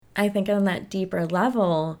I think on that deeper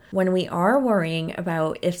level, when we are worrying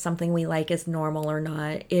about if something we like is normal or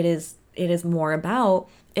not, it is more about,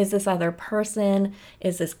 is this other person,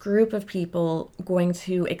 is this group of people going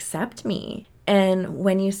to accept me? And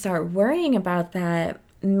when you start worrying about that,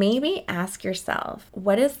 maybe ask yourself,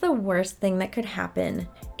 what is the worst thing that could happen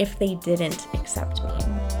if they didn't accept me?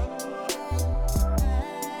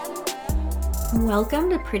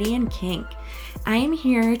 Welcome to Pretty and Kink. I am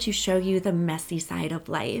here to show you the messy side of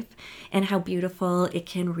life and how beautiful it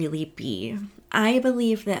can really be. I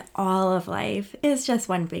believe that all of life is just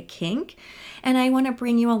one big kink, and I want to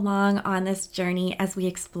bring you along on this journey as we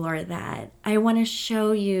explore that. I want to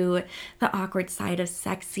show you the awkward side of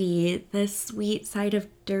sexy, the sweet side of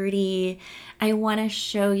dirty. I want to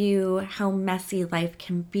show you how messy life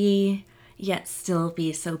can be, yet still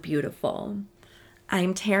be so beautiful.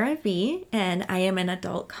 I'm Tara V, and I am an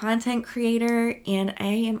adult content creator, and I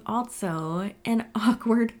am also an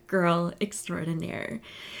awkward girl extraordinaire.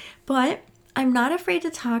 But I'm not afraid to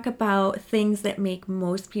talk about things that make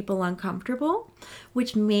most people uncomfortable,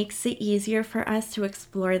 which makes it easier for us to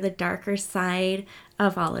explore the darker side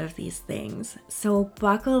of all of these things. So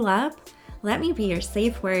buckle up, let me be your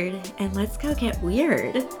safe word, and let's go get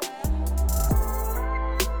weird.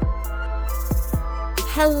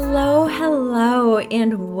 Hello,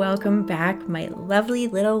 and welcome back, my lovely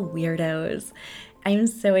little weirdos. I'm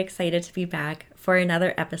so excited to be back for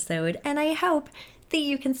another episode, and I hope that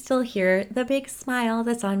you can still hear the big smile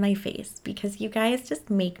that's on my face because you guys just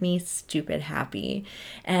make me stupid happy.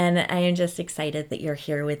 And I am just excited that you're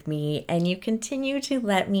here with me and you continue to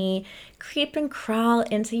let me creep and crawl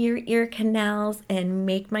into your ear canals and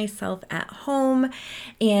make myself at home.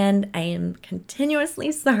 And I am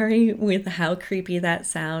continuously sorry with how creepy that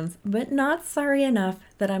sounds, but not sorry enough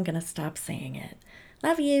that I'm gonna stop saying it.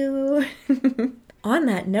 Love you. On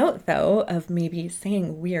that note, though, of maybe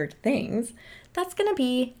saying weird things, that's going to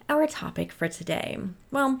be our topic for today.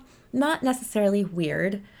 Well, not necessarily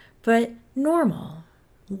weird, but normal.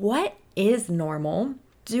 What is normal?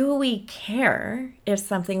 Do we care if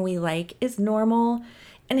something we like is normal?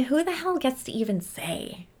 And who the hell gets to even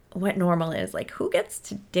say what normal is? Like, who gets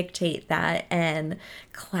to dictate that and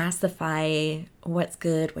classify what's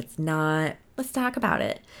good, what's not? Let's talk about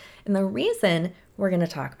it. And the reason we're going to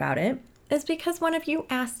talk about it is because one of you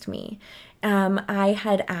asked me. I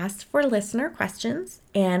had asked for listener questions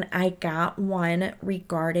and I got one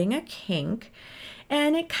regarding a kink,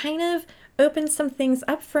 and it kind of opened some things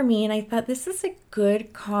up for me, and I thought this is a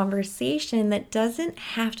good conversation that doesn't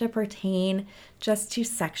have to pertain just to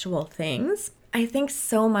sexual things. I think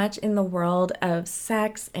so much in the world of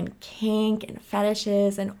sex and kink and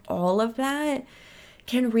fetishes and all of that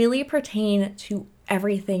can really pertain to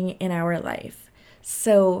everything in our life.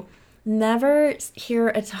 So never hear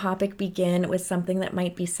a topic begin with something that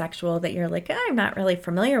might be sexual that you're like, I'm not really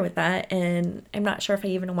familiar with that, and I'm not sure if I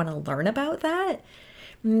even want to learn about that.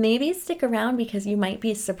 Maybe stick around because you might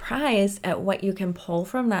be surprised at what you can pull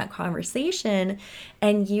from that conversation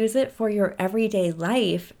and use it for your everyday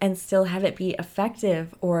life and still have it be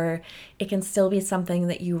effective, or it can still be something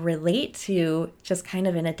that you relate to just kind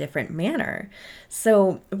of in a different manner.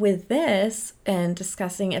 So with this and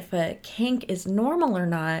discussing if a kink is normal or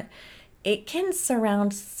not, it can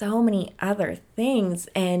surround so many other things,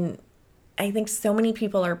 and I think so many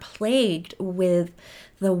people are plagued with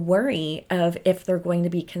the worry of if they're going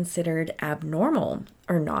to be considered abnormal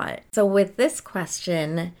or not. So with this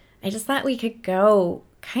question, I just thought we could go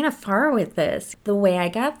kind of far with this. The way I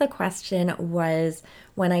got the question was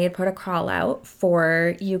when I had put a call out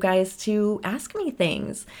for you guys to ask me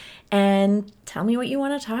things and tell me what you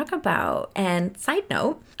want to talk about. And side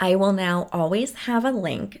note, I will now always have a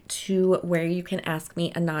link to where you can ask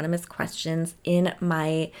me anonymous questions in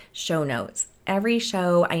my show notes. Every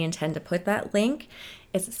show I intend to put that link.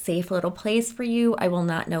 It's a safe little place for you. I will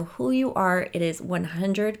not know who you are. It is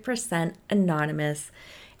 100% anonymous.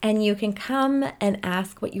 And you can come and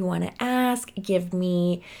ask what you want to ask, give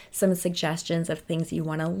me some suggestions of things you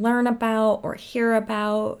want to learn about or hear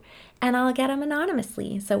about, and I'll get them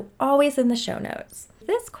anonymously. So always in the show notes.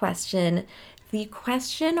 This question, the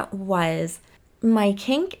question was, my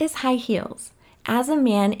kink is high heels. As a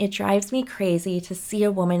man, it drives me crazy to see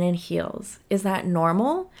a woman in heels. Is that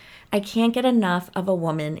normal? I can't get enough of a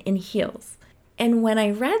woman in heels. And when I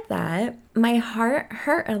read that, my heart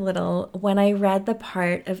hurt a little when I read the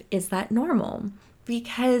part of, is that normal?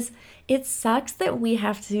 Because it sucks that we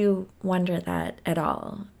have to wonder that at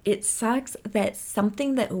all. It sucks that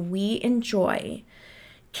something that we enjoy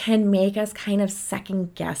can make us kind of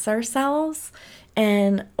second guess ourselves.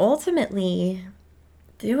 And ultimately,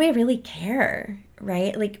 do we really care?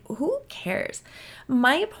 right? Like, who cares?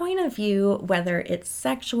 My point of view, whether it's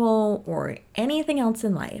sexual or anything else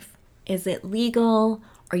in life, is it legal?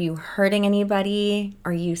 Are you hurting anybody?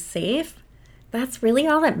 Are you safe? That's really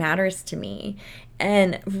all that matters to me.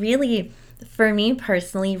 And really, for me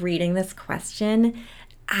personally, reading this question,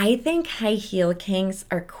 I think high heel kinks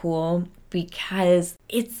are cool because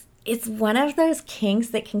it's one of those kinks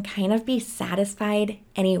that can kind of be satisfied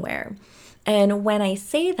anywhere. And when I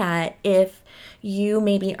say that, if you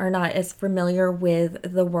maybe are not as familiar with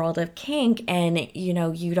the world of kink and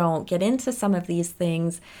you don't get into some of these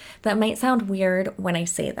things, that might sound weird when I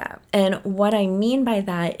say that. And what I mean by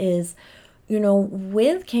that is,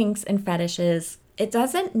 with kinks and fetishes, it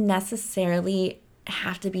doesn't necessarily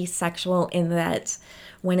have to be sexual in that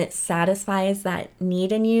when it satisfies that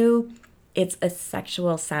need in you, it's a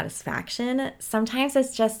sexual satisfaction. Sometimes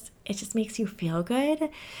it just makes you feel good.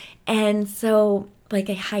 And so like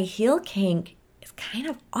a high heel kink is kind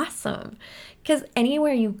of awesome because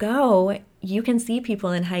anywhere you go, you can see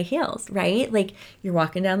people in high heels, right? Like you're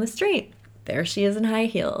walking down the street, there she is in high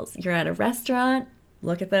heels. You're at a restaurant,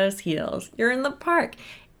 look at those heels. You're in the park,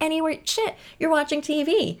 anywhere, shit, you're watching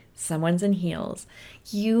TV, someone's in heels.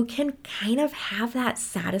 You can kind of have that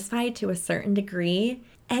satisfied to a certain degree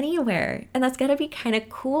anywhere. And that's gotta be kind of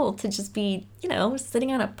cool to just be,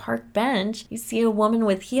 sitting on a park bench. You see a woman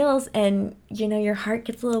with heels and, your heart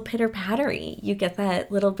gets a little pitter-pattery. You get that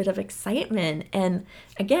little bit of excitement. And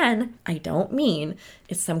again, I don't mean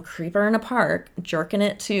it's some creeper in a park jerking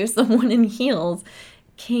it to someone in heels.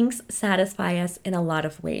 Kinks satisfy us in a lot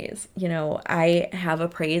of ways. I have a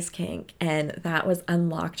praise kink, and that was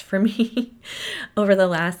unlocked for me over the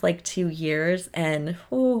last 2 years. And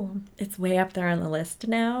it's way up there on the list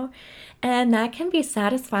now. And that can be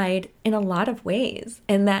satisfied in a lot of ways.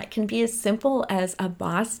 And that can be as simple as a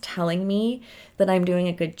boss telling me that I'm doing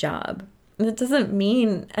a good job. That doesn't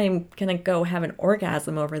mean I'm gonna go have an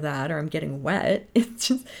orgasm over that or I'm getting wet.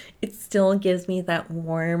 It still gives me that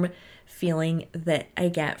warm feeling that I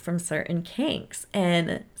get from certain kinks.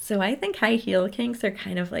 And so I think high heel kinks are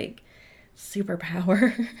kind of like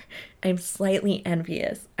superpower. I'm slightly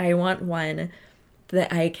envious. I want one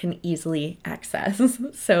that I can easily access.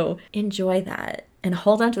 So enjoy that and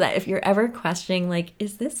hold on to that. If you're ever questioning,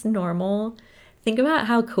 is this normal? Think about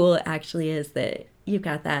how cool it actually is that you've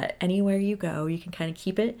got that anywhere you go. You can kind of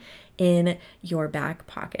keep it in your back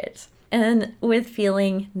pocket. And with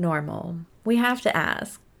feeling normal, we have to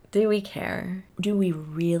ask, do we care? Do we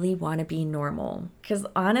really want to be normal? Because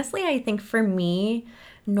honestly, I think for me,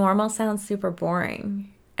 normal sounds super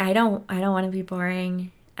boring. I don't want to be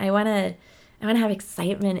boring. I want to have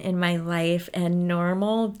excitement in my life, and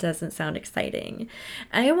normal doesn't sound exciting.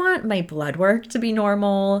 I want my blood work to be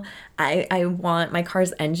normal. I want my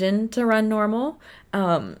car's engine to run normal.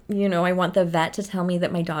 I want the vet to tell me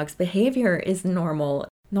that my dog's behavior is normal.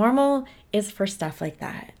 Normal is for stuff like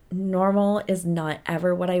that. Normal is not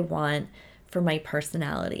ever what I want for my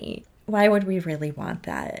personality. Why would we really want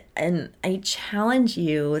that? And I challenge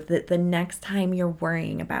you that the next time you're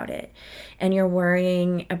worrying about it and you're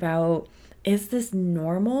worrying about, is this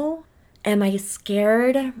normal? Am I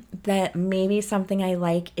scared that maybe something I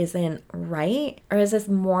like isn't right? Or is this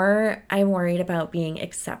more I'm worried about being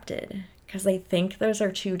accepted? Because I think those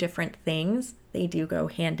are two different things. They do go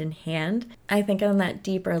hand in hand. I think on that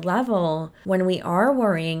deeper level, when we are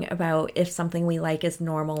worrying about if something we like is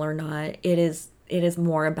normal or not, it is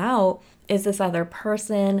more about, is this other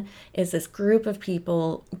person, is this group of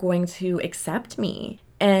people going to accept me?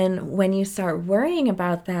 And when you start worrying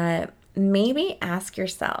about that, maybe ask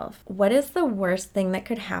yourself, what is the worst thing that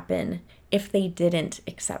could happen if they didn't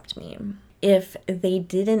accept me? If they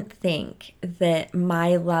didn't think that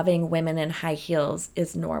my loving women in high heels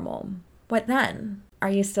is normal, what then? Are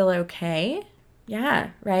you still okay?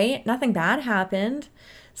 Yeah, right? Nothing bad happened.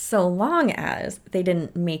 So long as they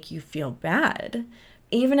didn't make you feel bad.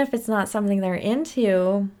 Even if it's not something they're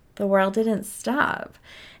into, the world didn't stop.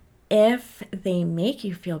 If they make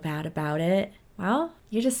you feel bad about it, well,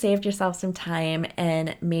 you just saved yourself some time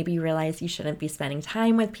and maybe realize you shouldn't be spending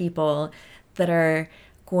time with people that are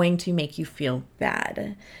going to make you feel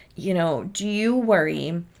bad. Do you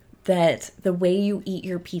worry that the way you eat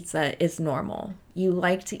your pizza is normal? You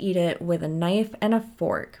like to eat it with a knife and a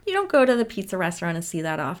fork. You don't go to the pizza restaurant and see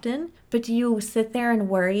that often, but do you sit there and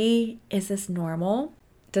worry, is this normal?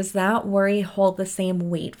 Does that worry hold the same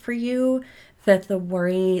weight for you that the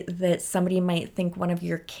worry that somebody might think one of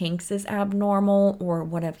your kinks is abnormal or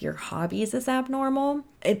one of your hobbies is abnormal?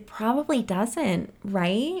 It probably doesn't,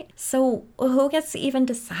 right? So who gets to even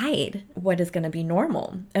decide what is going to be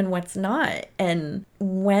normal and what's not? And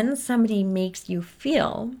when somebody makes you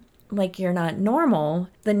feel like you're not normal,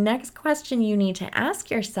 the next question you need to ask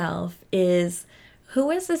yourself is, who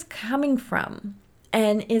is this coming from?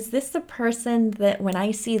 And is this the person that when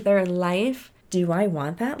I see their life, do I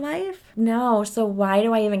want that life? No. So why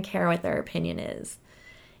do I even care what their opinion is?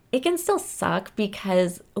 It can still suck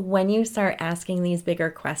because when you start asking these bigger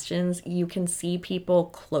questions, you can see people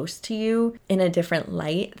close to you in a different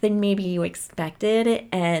light than maybe you expected,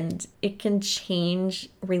 and it can change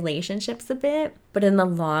relationships a bit. But in the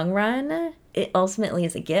long run, it ultimately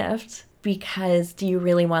is a gift, because do you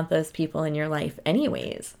really want those people in your life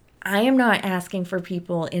anyways? I am not asking for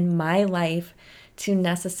people in my life to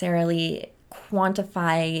necessarily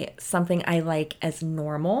quantify something I like as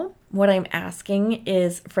normal. What I'm asking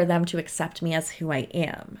is for them to accept me as who I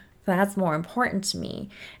am. That's more important to me.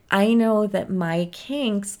 I know that my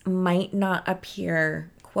kinks might not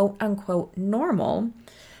appear quote unquote normal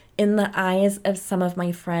in the eyes of some of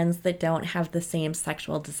my friends that don't have the same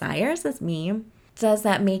sexual desires as me. Does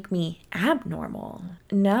that make me abnormal?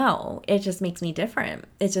 No, it just makes me different.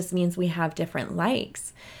 It just means we have different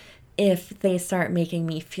likes. If they start making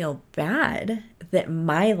me feel bad that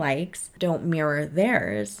my likes don't mirror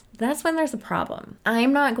theirs, that's when there's a problem.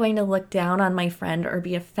 I'm not going to look down on my friend or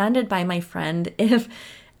be offended by my friend if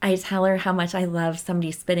I tell her how much I love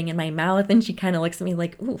somebody spitting in my mouth and she kind of looks at me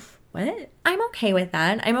like, oof, what? I'm okay with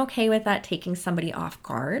that. I'm okay with that taking somebody off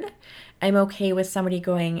guard. I'm okay with somebody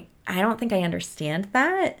going, I don't think I understand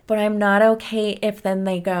that, but I'm not okay if then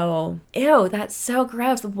they go, ew, that's so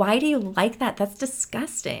gross. Why do you like that? That's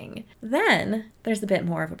disgusting. Then there's a bit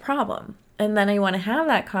more of a problem. And then I want to have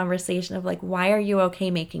that conversation of like, why are you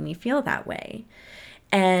okay making me feel that way?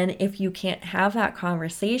 And if you can't have that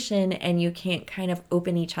conversation and you can't kind of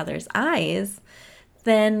open each other's eyes,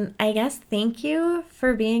 then I guess thank you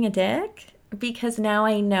for being a dick, because now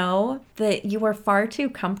I know that you are far too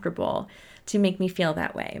comfortable to make me feel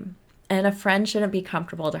that way. And a friend shouldn't be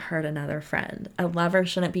comfortable to hurt another friend. A lover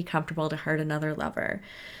shouldn't be comfortable to hurt another lover.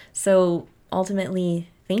 So ultimately,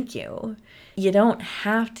 thank you. You don't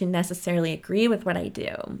have to necessarily agree with what I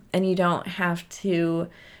do, and you don't have to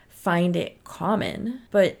find it common,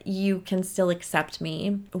 but you can still accept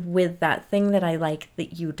me with that thing that I like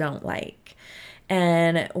that you don't like.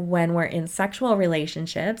 And when we're in sexual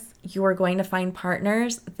relationships, you are going to find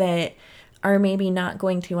partners that are maybe not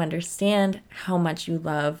going to understand how much you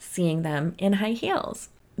love seeing them in high heels.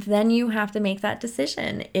 Then you have to make that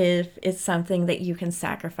decision if it's something that you can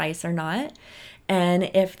sacrifice or not. And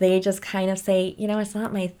if they just kind of say, you know, it's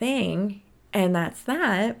not my thing, and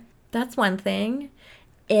that's one thing.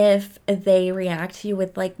 If they react to you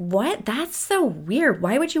with like, what? That's so weird.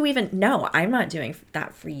 Why would you even? No, I'm not doing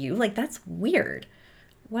that for you. Like, that's weird.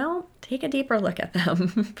 Well, take a deeper look at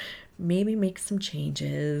them. Maybe make some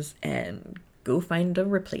changes and go find a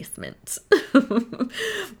replacement.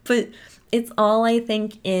 But it's all, I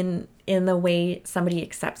think, in the way somebody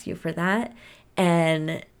accepts you for that.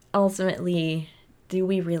 And ultimately, do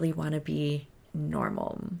we really want to be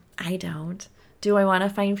normal? I don't. Do I want to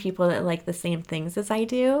find people that like the same things as I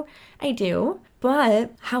do? I do.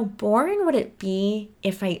 But how boring would it be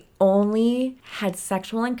if I only had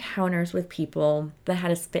sexual encounters with people that had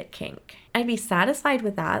a spit kink? I'd be satisfied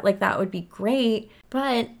with that. Like, that would be great.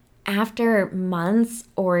 But after months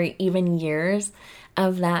or even years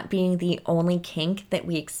of that being the only kink that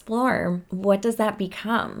we explore, what does that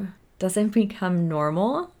become? Does it become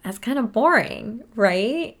normal? That's kind of boring,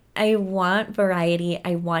 right? I want variety.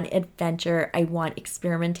 I want adventure. I want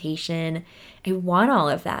experimentation. I want all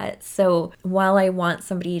of that. So while I want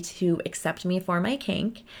somebody to accept me for my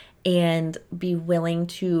kink and be willing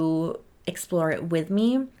to explore it with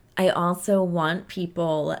me, I also want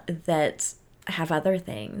people that have other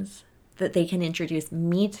things that they can introduce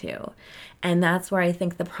me to. And that's where I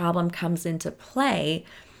think the problem comes into play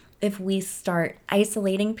if we start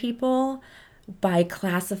isolating people by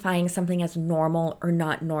classifying something as normal or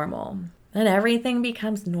not normal. Then everything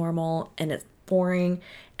becomes normal and it's boring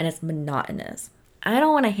and it's monotonous. I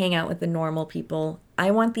don't want to hang out with the normal people.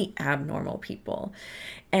 I want the abnormal people.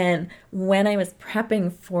 And when I was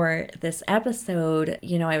prepping for this episode,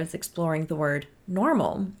 you know, I was exploring the word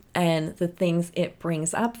normal and the things it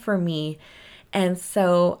brings up for me. And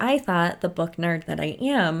so I thought, the book nerd that I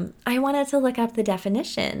am, I wanted to look up the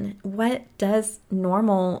definition. What does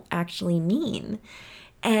normal actually mean?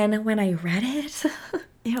 And when I read it,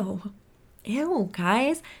 ew,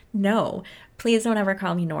 guys, no, please don't ever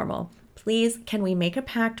call me normal. Please, can we make a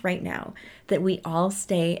pact right now that we all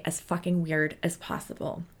stay as fucking weird as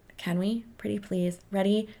possible? Can we? Pretty please.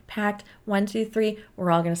 Ready? Pact. 1, 2, 3.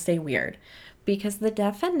 We're all going to stay weird. Because the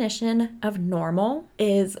definition of normal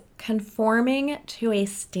is conforming to a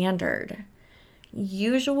standard.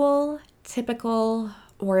 Usual, typical,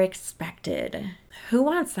 or expected? Who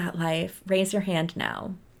wants that life? Raise your hand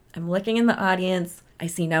now. I'm looking in the audience. I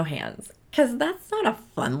see no hands. Because that's not a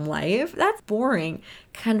fun life. That's boring.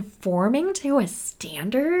 Conforming to a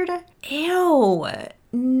standard? Ew.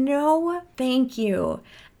 No, thank you.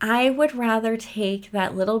 I would rather take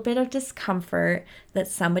that little bit of discomfort that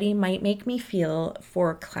somebody might make me feel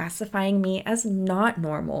for classifying me as not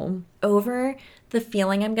normal over the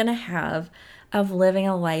feeling I'm going to have of living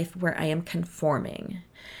a life where I am conforming.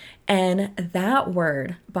 And that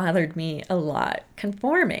word bothered me a lot.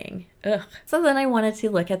 Conforming. Ugh. So then I wanted to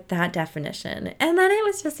look at that definition. And then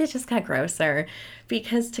it just got grosser,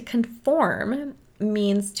 because to conform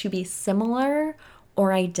means to be similar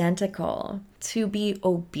or identical, to be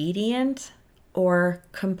obedient or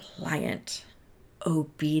compliant.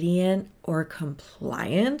 Obedient or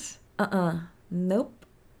compliant? Nope.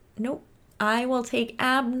 Nope. I will take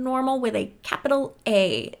abnormal with a capital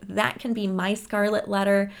A. That can be my scarlet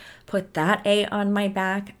letter. Put that A on my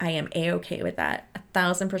back. I am A-okay with that.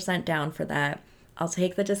 1,000% down for that. I'll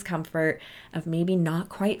take the discomfort of maybe not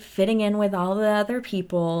quite fitting in with all the other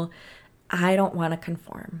people. I don't want to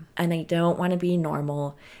conform, and I don't want to be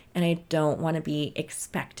normal, and I don't want to be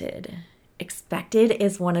expected. Expected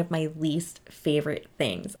is one of my least favorite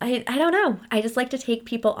things. I don't know. I just like to take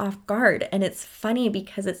people off guard. And it's funny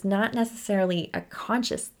because it's not necessarily a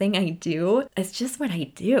conscious thing I do. It's just what I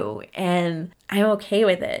do. And I'm okay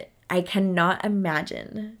with it. I cannot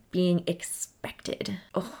imagine being expected.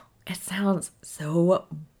 Oh, it sounds so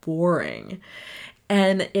boring.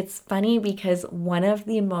 And it's funny because one of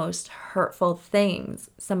the most hurtful things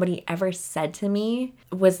somebody ever said to me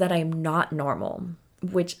was that I'm not normal,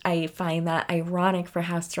 which I find that ironic for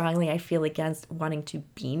how strongly I feel against wanting to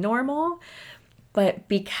be normal. But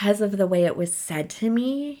because of the way it was said to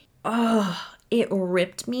me, it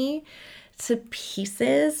ripped me to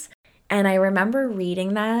pieces. And I remember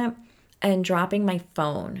reading that and dropping my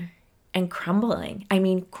phone and crumbling. I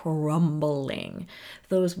mean, crumbling.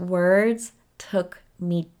 Those words took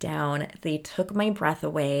me down. They took my breath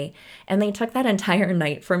away, and they took that entire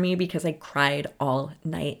night for me because I cried all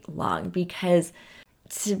night long. Because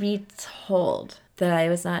to be told that I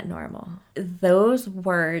was not normal, those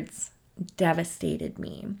words devastated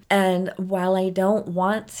me. And while I don't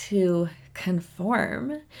want to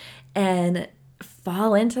conform and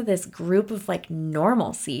fall into this group of like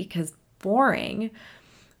normalcy, because boring,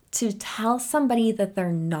 to tell somebody that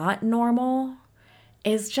they're not normal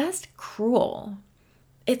is just cruel.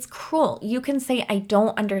 It's cruel. You can say, I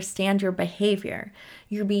don't understand your behavior.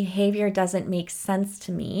 Your behavior doesn't make sense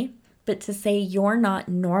to me. But to say you're not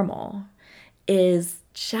normal is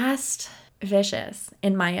just vicious,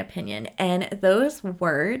 in my opinion. And those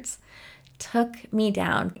words took me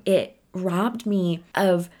down. It robbed me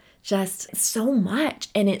of just so much.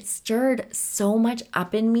 And it stirred so much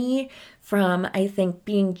up in me from, I think,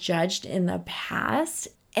 being judged in the past.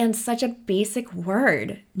 And such a basic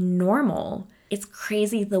word, normal. It's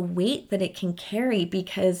crazy the weight that it can carry,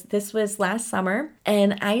 because this was last summer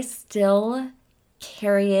and I still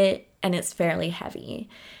carry it, and it's fairly heavy.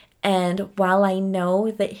 And while I know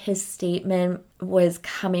that his statement was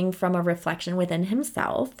coming from a reflection within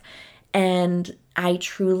himself, and I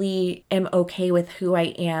truly am okay with who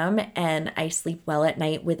I am, and I sleep well at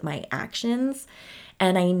night with my actions,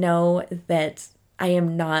 and I know that I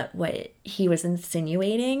am not what he was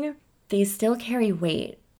insinuating, they still carry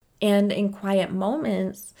weight. And in quiet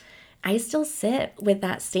moments, I still sit with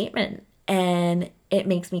that statement, and it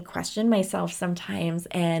makes me question myself sometimes,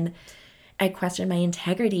 and I question my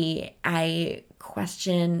integrity. I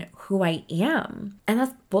question who I am. And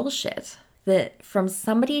that's bullshit. That from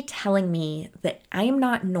somebody telling me that I'm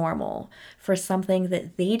not normal for something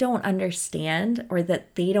that they don't understand or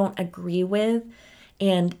that they don't agree with,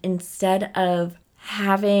 and instead of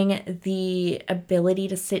having the ability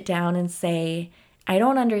to sit down and say, I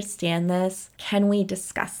don't understand this, can we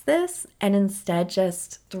discuss this? And instead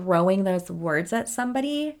just throwing those words at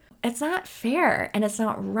somebody, it's not fair and it's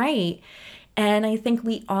not right. And I think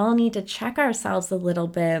we all need to check ourselves a little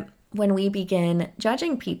bit when we begin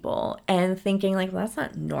judging people and thinking like, well, that's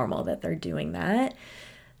not normal that they're doing that.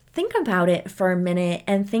 Think about it for a minute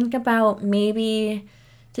and think about, maybe,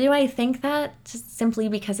 do I think that just simply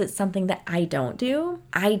because it's something that I don't do?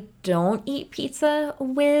 I don't eat pizza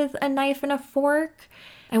with a knife and a fork.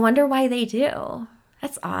 I wonder why they do.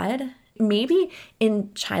 That's odd. Maybe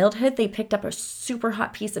in childhood, they picked up a super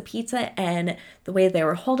hot piece of pizza, and the way they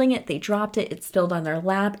were holding it, they dropped it, it spilled on their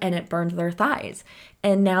lap, and it burned their thighs.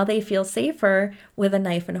 And now they feel safer with a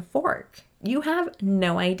knife and a fork. You have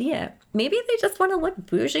no idea. Maybe they just want to look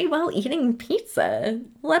bougie while eating pizza.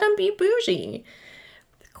 Let them be bougie.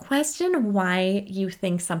 Question why you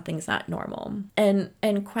think something's not normal, and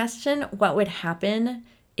question what would happen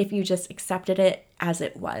if you just accepted it as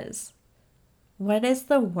it was. What is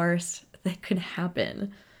the worst that could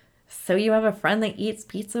happen? So you have a friend that eats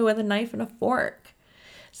pizza with a knife and a fork.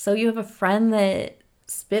 So you have a friend that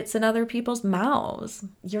spits in other people's mouths.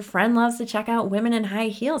 Your friend loves to check out women in high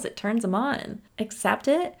heels. It turns them on. Accept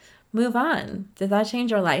it. Move on. Did that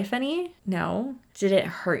change your life any? No. Did it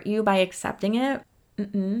hurt you by accepting it?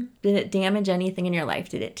 Mm-mm. Did it damage anything in your life?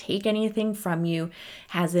 Did it take anything from you?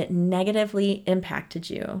 Has it negatively impacted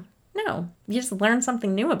you? No. You just learned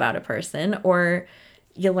something new about a person, or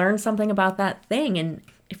you learned something about that thing. And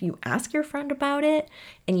if you ask your friend about it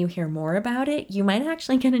and you hear more about it, you might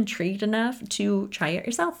actually get intrigued enough to try it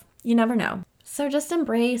yourself. You never know. So just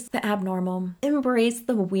embrace the abnormal, embrace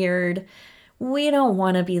the weird. We don't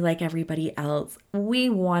want to be like everybody else. We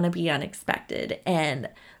want to be unexpected, and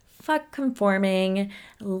fuck conforming.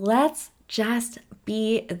 Let's just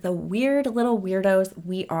be the weird little weirdos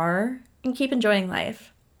we are and keep enjoying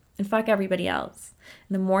life, and fuck everybody else.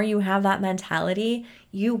 And the more you have that mentality,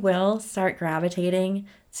 you will start gravitating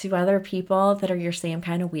to other people that are your same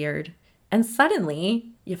kind of weird. And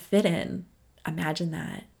suddenly you fit in. Imagine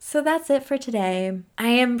that. So that's it for today. I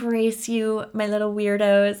embrace you, my little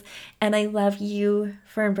weirdos, and I love you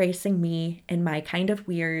for embracing me and my kind of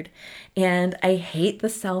weird. And I hate the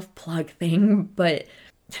self-plug thing, but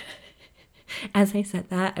as I said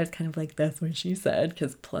that, I was kind of like, that's what she said,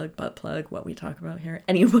 because plug, butt plug, what we talk about here.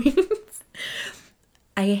 Anyways,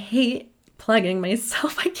 I hate plugging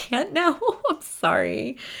myself. I can't now. I'm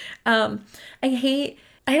sorry.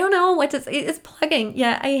 I don't know what to say. It's plugging.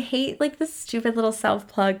 Yeah, I hate like this stupid little self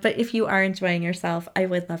plug. But if you are enjoying yourself, I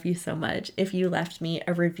would love you so much if you left me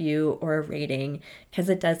a review or a rating, because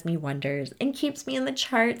it does me wonders and keeps me in the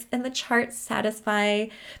charts, and the charts satisfy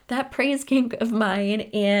that praise kink of mine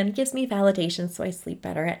and gives me validation so I sleep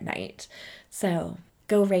better at night. So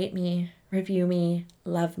go rate me, review me,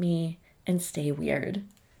 love me, and stay weird.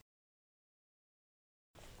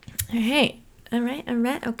 All right. All right. All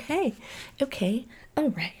right. Okay. Okay. All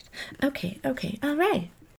right. Okay. Okay. All right.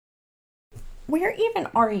 Where even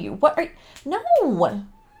are you? What are you? No.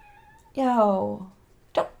 Yo.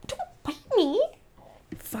 Don't bite me.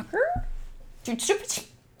 Fucker. Dude, stupid.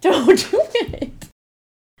 Don't do it.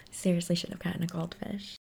 Seriously should have gotten a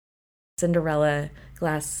goldfish. Cinderella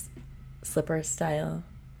glass slipper style.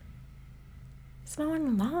 It's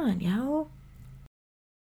mowing the lawn, yo.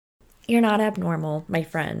 You're not abnormal, my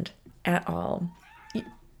friend, at all.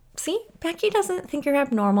 See, Becky doesn't think you're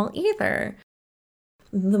abnormal either.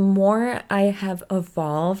 The more I have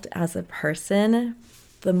evolved as a person,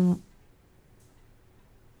 Did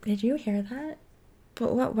you hear that?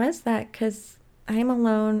 But what was that? Because I'm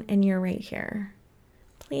alone and you're right here.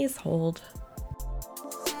 Please hold.